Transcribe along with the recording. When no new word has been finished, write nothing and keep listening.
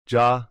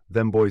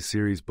Them Boys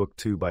Series Book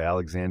 2 by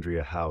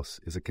Alexandria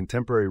House is a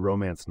contemporary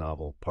romance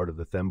novel, part of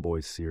the Them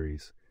Boys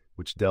series,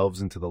 which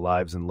delves into the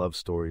lives and love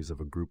stories of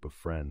a group of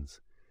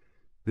friends.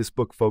 This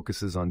book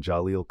focuses on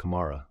Jahleel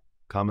Kamara,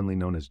 commonly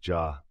known as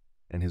Ja,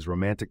 and his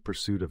romantic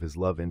pursuit of his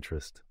love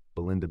interest,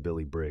 Belinda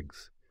Billy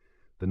Briggs.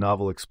 The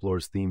novel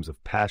explores themes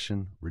of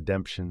passion,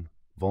 redemption,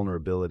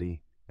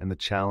 vulnerability, and the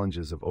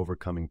challenges of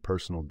overcoming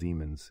personal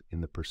demons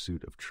in the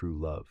pursuit of true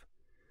love.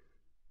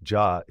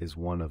 Ja is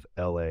one of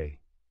L.A.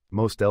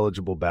 most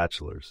eligible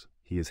bachelors.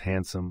 He is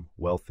handsome,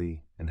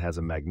 wealthy, and has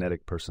a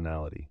magnetic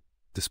personality.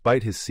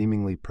 Despite his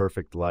seemingly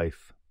perfect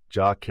life,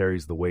 Ja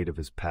carries the weight of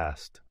his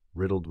past,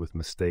 riddled with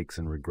mistakes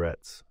and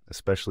regrets,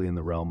 especially in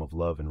the realm of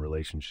love and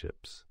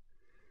relationships.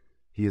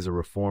 He is a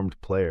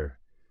reformed player,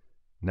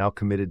 now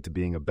committed to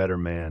being a better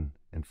man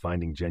and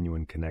finding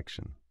genuine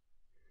connection.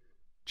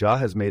 Ja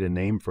has made a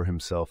name for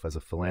himself as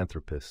a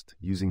philanthropist,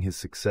 using his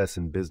success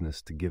in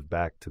business to give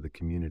back to the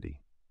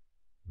community.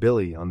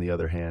 Billy, on the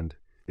other hand,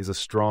 is a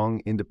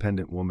strong,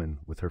 independent woman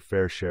with her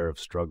fair share of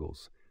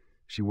struggles.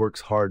 She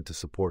works hard to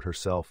support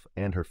herself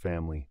and her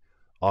family,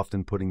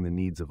 often putting the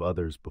needs of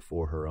others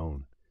before her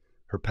own.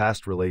 Her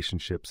past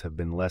relationships have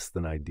been less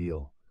than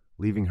ideal,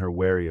 leaving her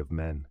wary of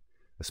men,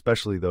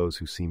 especially those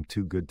who seem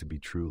too good to be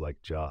true like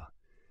Ja.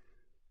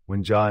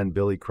 When Ja and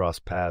Billy cross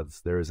paths,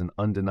 there is an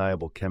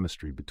undeniable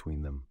chemistry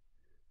between them.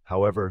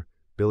 However,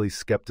 Billy's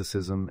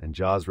skepticism and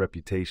Ja's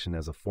reputation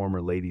as a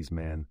former ladies'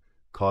 man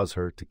cause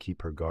her to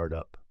keep her guard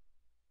up.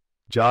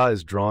 Ja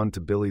is drawn to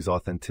Billy's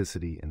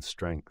authenticity and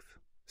strength,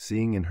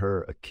 seeing in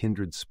her a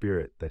kindred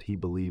spirit that he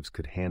believes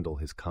could handle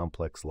his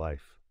complex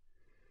life.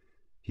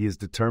 He is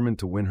determined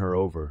to win her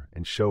over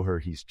and show her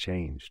he's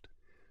changed,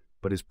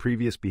 but his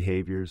previous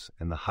behaviors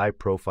and the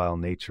high-profile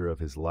nature of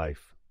his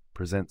life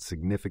present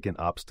significant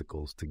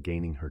obstacles to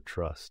gaining her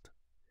trust.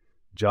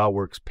 Ja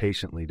works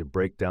patiently to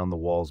break down the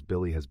walls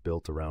Billy has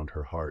built around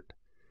her heart.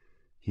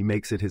 He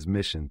makes it his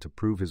mission to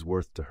prove his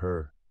worth to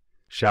her,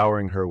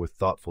 showering her with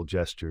thoughtful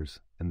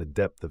gestures and the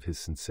depth of his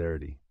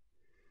sincerity.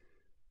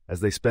 As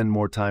they spend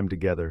more time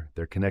together,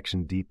 their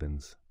connection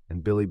deepens,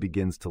 and Billy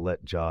begins to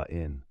let Ja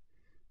in.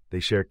 They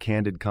share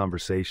candid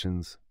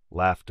conversations,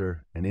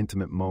 laughter, and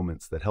intimate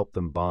moments that help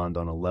them bond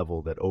on a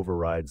level that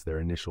overrides their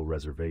initial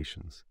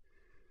reservations.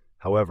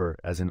 However,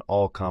 as in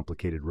all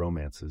complicated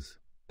romances,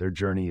 their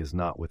journey is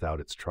not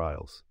without its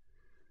trials.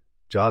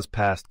 Ja's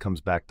past comes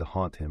back to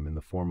haunt him in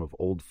the form of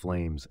old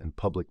flames and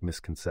public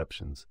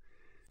misconceptions,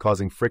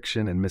 causing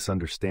friction and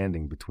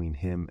misunderstanding between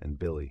him and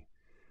Billy.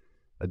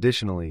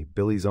 Additionally,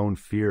 Billy's own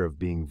fear of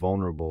being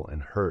vulnerable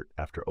and hurt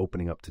after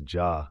opening up to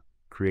Ja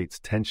creates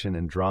tension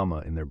and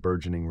drama in their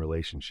burgeoning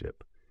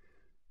relationship.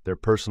 Their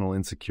personal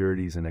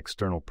insecurities and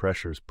external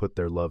pressures put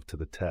their love to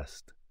the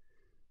test.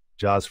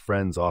 Ja's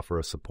friends offer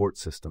a support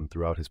system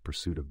throughout his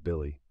pursuit of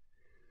Billy.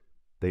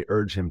 They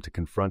urge him to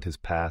confront his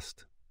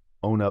past,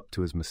 own up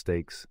to his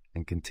mistakes,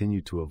 and continue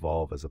to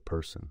evolve as a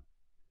person.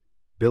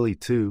 Billy,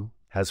 too,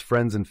 has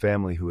friends and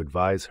family who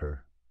advise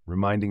her,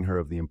 reminding her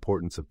of the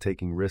importance of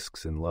taking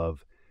risks in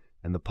love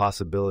and the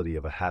possibility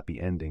of a happy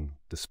ending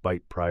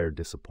despite prior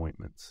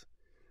disappointments.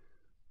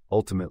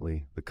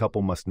 Ultimately, the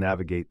couple must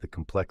navigate the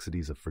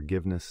complexities of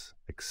forgiveness,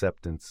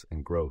 acceptance,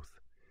 and growth.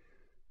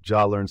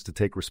 Ja learns to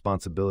take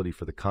responsibility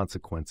for the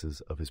consequences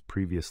of his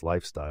previous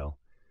lifestyle,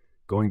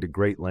 going to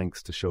great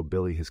lengths to show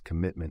Billy his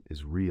commitment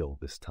is real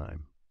this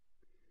time.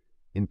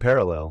 In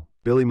parallel,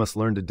 Billy must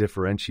learn to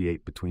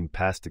differentiate between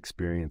past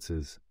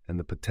experiences and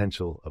the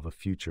potential of a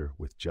future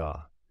with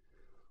Ja.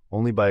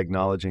 Only by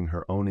acknowledging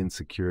her own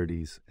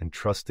insecurities and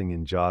trusting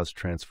in Ja's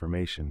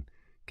transformation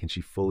can she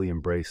fully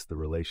embrace the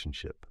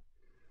relationship.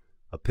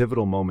 A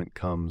pivotal moment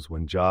comes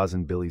when Ja's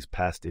and Billy's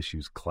past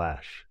issues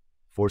clash,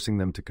 forcing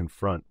them to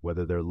confront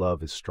whether their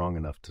love is strong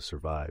enough to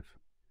survive.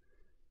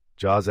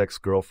 Ja's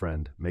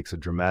ex-girlfriend makes a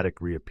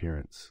dramatic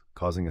reappearance,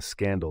 causing a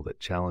scandal that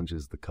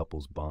challenges the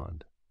couple's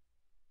bond.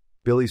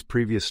 Billy's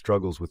previous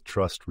struggles with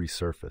trust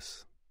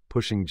resurface,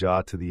 pushing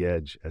Ja to the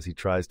edge as he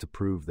tries to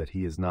prove that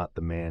he is not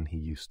the man he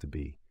used to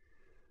be.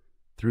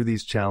 Through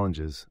these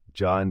challenges,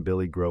 Ja and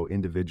Billy grow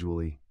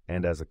individually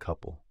and as a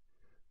couple.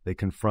 They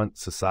confront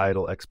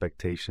societal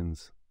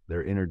expectations,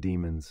 their inner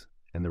demons,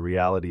 and the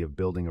reality of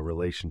building a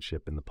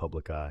relationship in the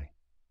public eye.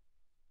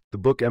 The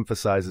book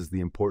emphasizes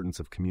the importance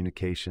of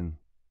communication,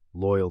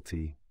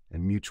 loyalty,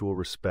 and mutual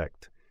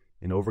respect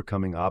in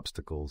overcoming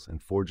obstacles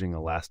and forging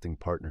a lasting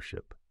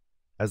partnership.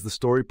 As the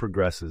story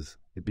progresses,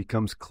 it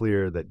becomes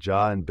clear that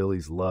Ja and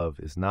Billy's love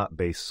is not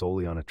based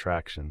solely on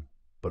attraction,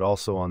 but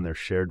also on their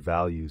shared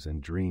values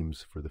and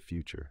dreams for the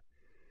future.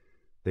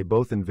 They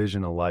both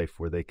envision a life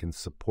where they can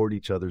support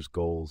each other's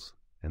goals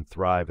and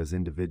thrive as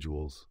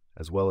individuals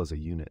as well as a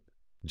unit.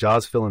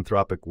 Ja's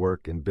philanthropic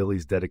work and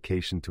Billy's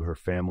dedication to her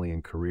family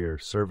and career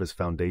serve as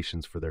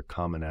foundations for their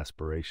common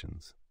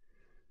aspirations.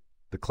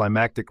 The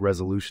climactic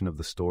resolution of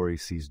the story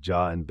sees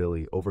Ja and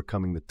Billy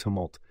overcoming the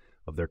tumult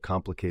of their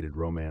complicated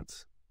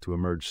romance to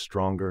emerge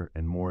stronger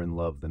and more in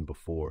love than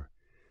before.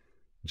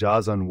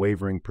 Ja's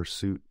unwavering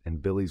pursuit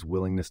and Billy's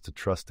willingness to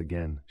trust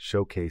again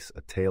showcase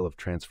a tale of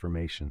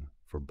transformation,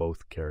 for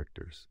both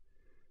characters.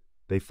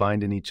 They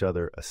find in each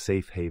other a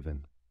safe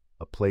haven,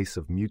 a place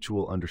of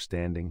mutual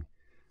understanding,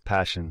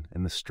 passion,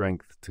 and the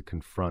strength to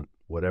confront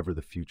whatever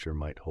the future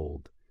might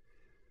hold.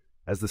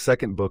 As the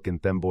second book in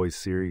Them Boys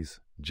series,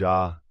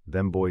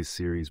 Them Boys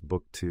series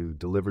Book 2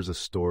 delivers a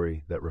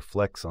story that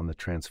reflects on the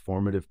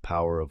transformative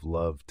power of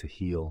love to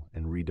heal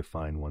and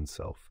redefine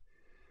oneself.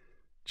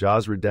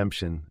 Ja's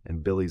redemption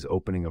and Billy's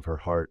opening of her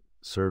heart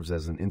serves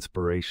as an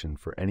inspiration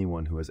for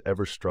anyone who has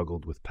ever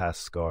struggled with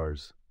past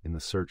scars in the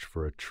search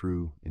for a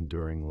true,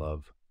 enduring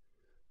love.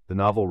 The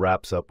novel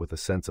wraps up with a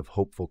sense of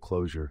hopeful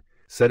closure,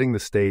 setting the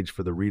stage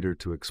for the reader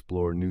to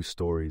explore new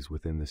stories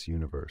within this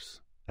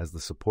universe, as the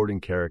supporting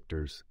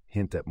characters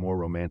hint at more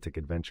romantic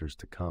adventures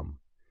to come.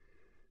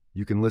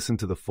 You can listen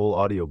to the full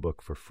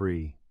audiobook for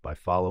free by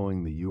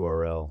following the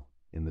URL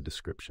in the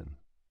description.